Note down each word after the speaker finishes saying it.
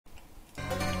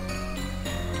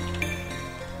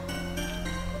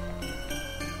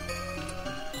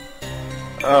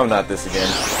Oh, not this again.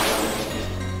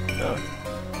 Oh.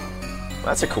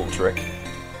 That's a cool trick.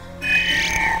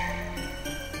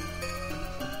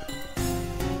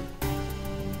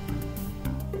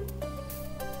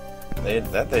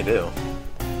 They do.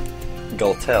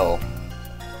 Gultel.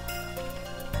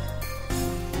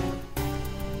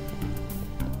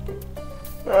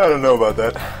 I don't know about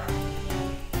that.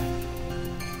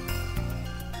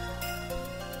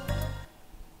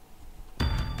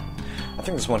 I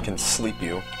think this one can sleep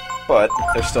you, but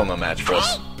there's still no match for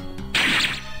us.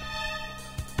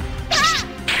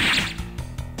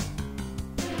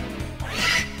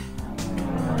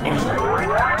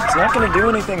 It's not gonna do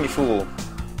anything, you fool.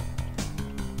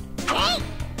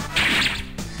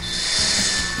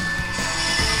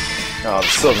 Oh, the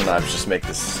silver knives just make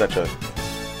this such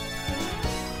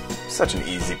an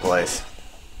easy place.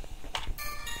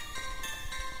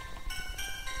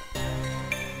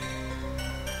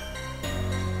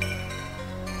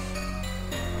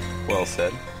 Well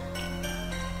said.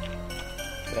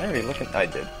 Did I already look at? I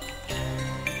did.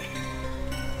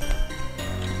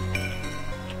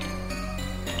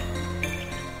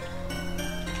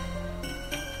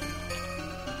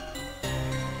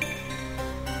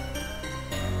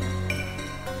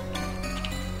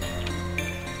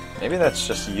 Maybe that's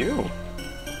just you.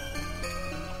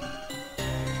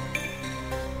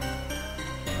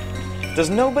 Does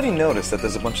nobody notice that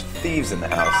there's a bunch of thieves in the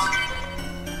house?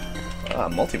 Ah,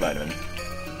 multivitamin.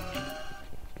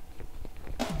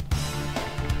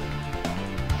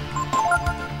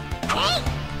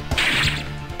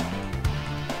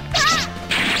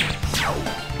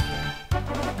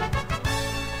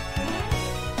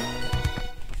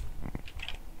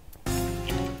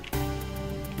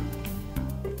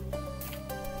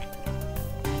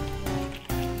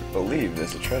 I believe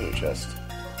there's a treasure chest.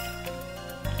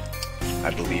 I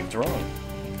believed wrong.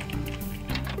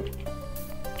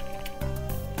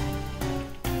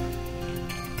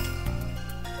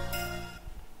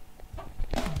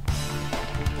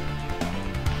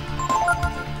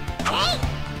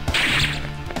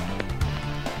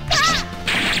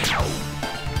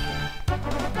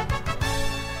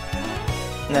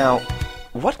 Now,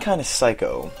 what kind of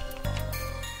psycho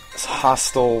is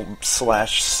hostile /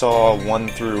 saw 1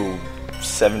 through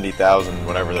 70,000,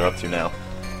 whatever they're up to now,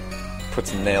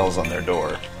 puts nails on their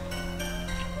door?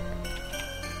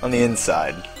 On the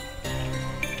inside.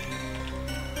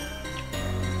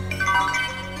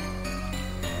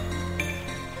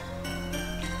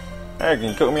 Hey, can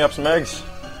you cook me up some eggs?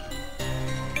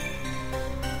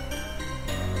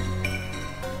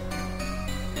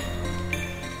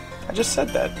 I just said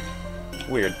that.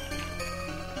 Weird.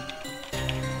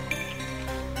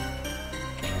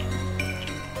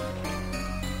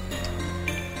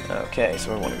 Okay,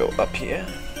 so I want to go up here.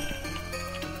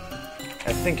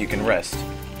 I think you can rest.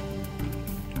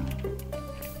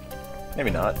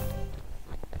 Maybe not.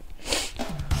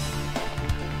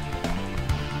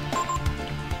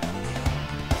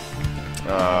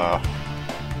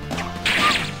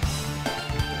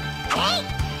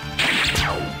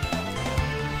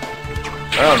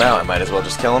 Oh, now I might as well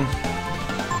just kill him.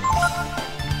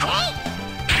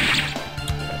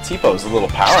 Teepo's a little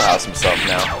powerhouse himself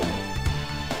now.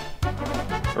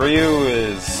 Ryu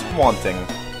is wanting.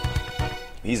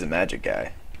 He's a magic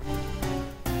guy.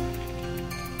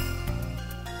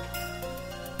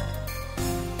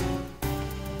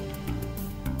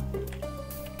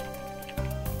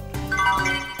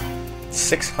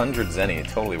 $600 zenny,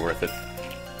 totally worth it.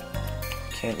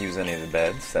 Can't use any of the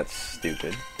beds, that's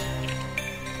stupid.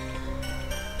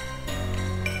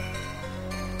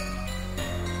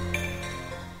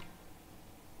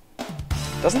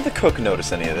 Doesn't the cook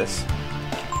notice any of this?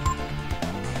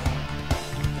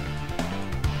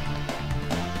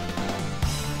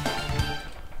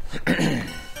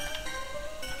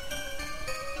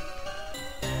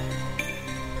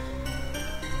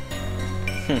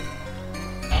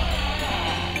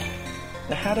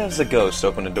 Now, how does a ghost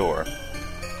open a door?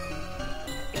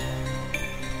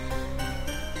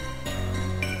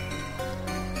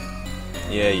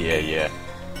 Yeah.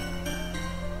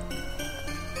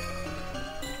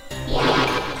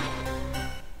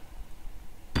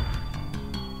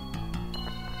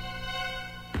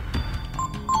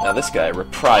 Now this guy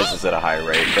reprises at a high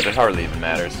rate, but it hardly even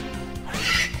matters.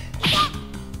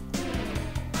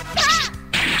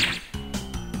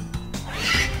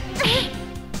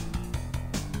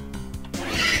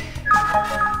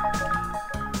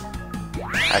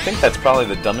 I think that's probably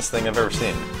the dumbest thing I've ever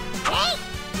seen.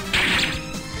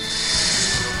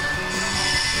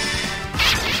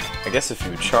 I guess if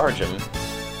you charge him,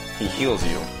 he heals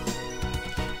you.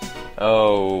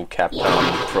 Oh,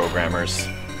 Capcom programmers.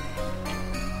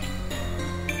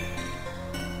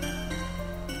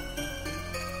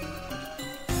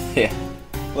 Yeah,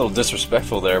 a little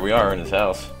disrespectful there. We are in his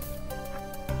house.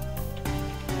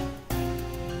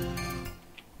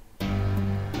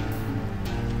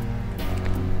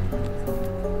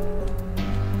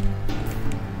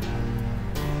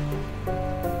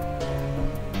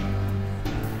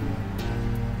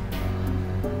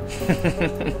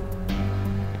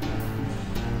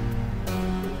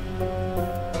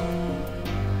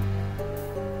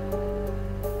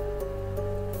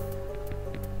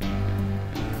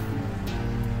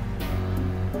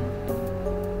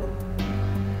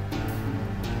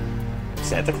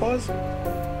 Santa Claus?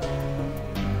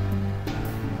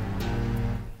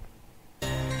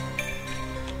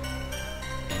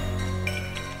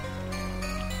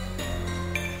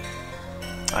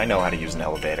 I know how to use an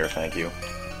elevator, thank you.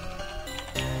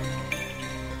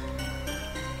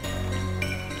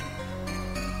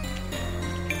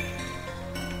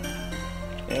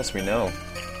 Yes, we know.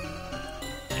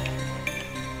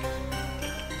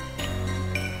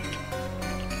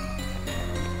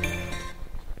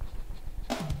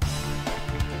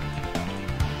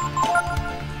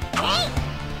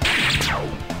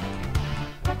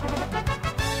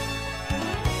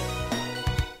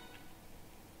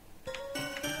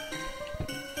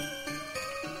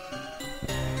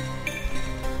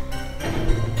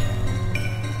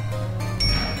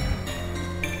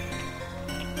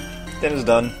 Dinner's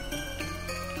done.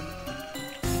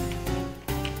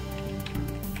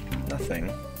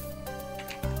 Nothing.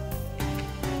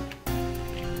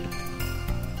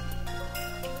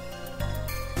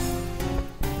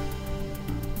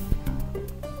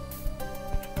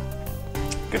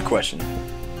 Good question.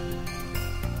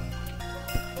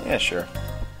 Yeah, sure.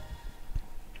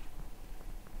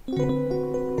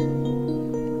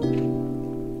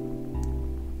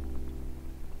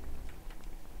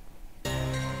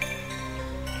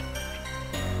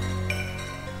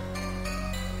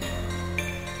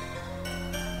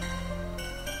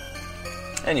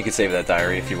 And you can save that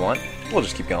diary if you want. We'll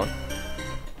just keep going.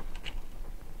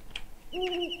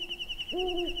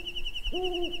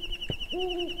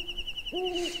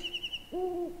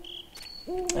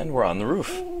 And we're on the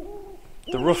roof.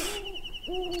 The roof.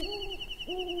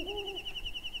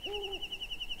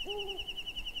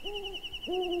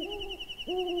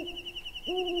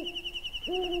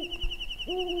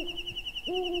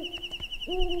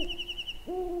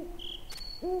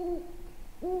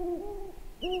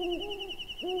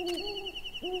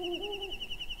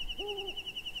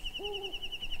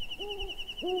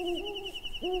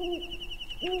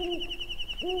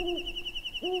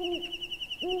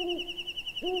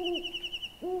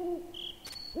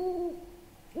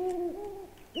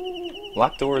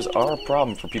 Locked doors are a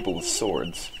problem for people with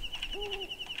swords.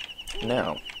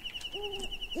 Now.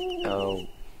 Oh.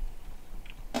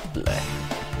 Bleh.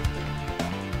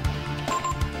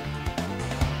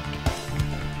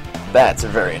 Bats are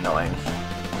very annoying.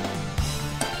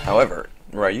 However,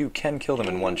 Ryu can kill them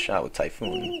in one shot with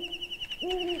Typhoon.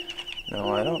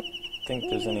 No, I don't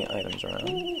think there's any items around.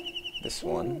 This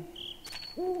one.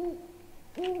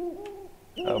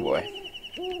 Oh boy.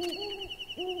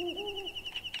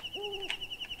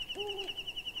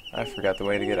 I forgot the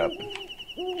way to get up.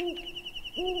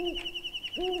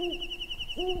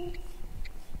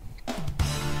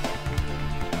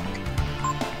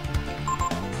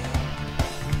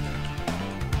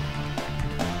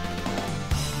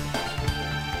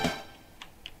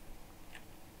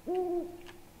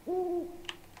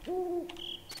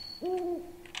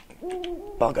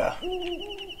 Bugger.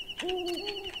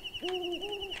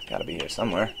 Gotta be here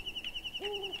somewhere.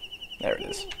 There it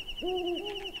is.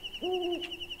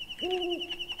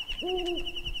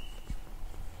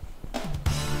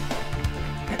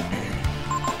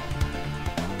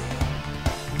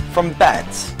 From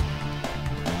bats.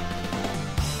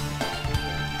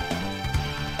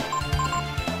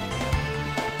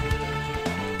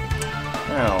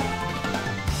 Now,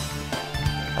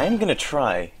 I am gonna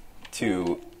try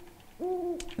to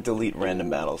delete random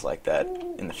battles like that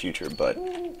in the future, but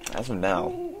as of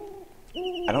now,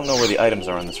 I don't know where the items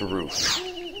are on this roof,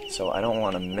 so I don't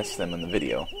want to miss them in the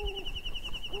video.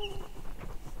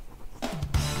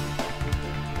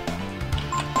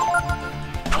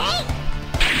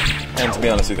 And to be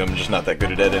honest with you, I'm just not that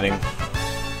good at editing.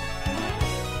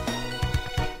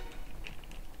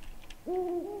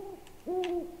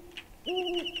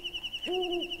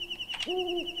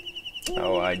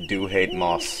 Oh, I do hate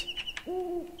moss.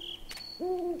 Oh,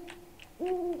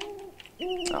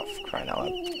 for crying out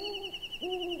loud.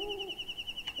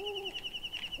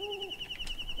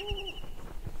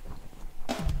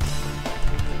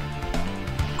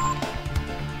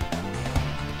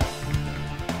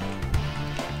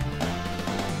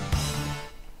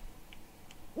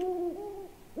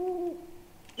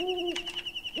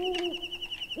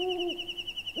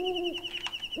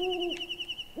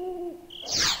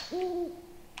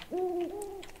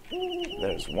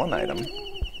 is one item.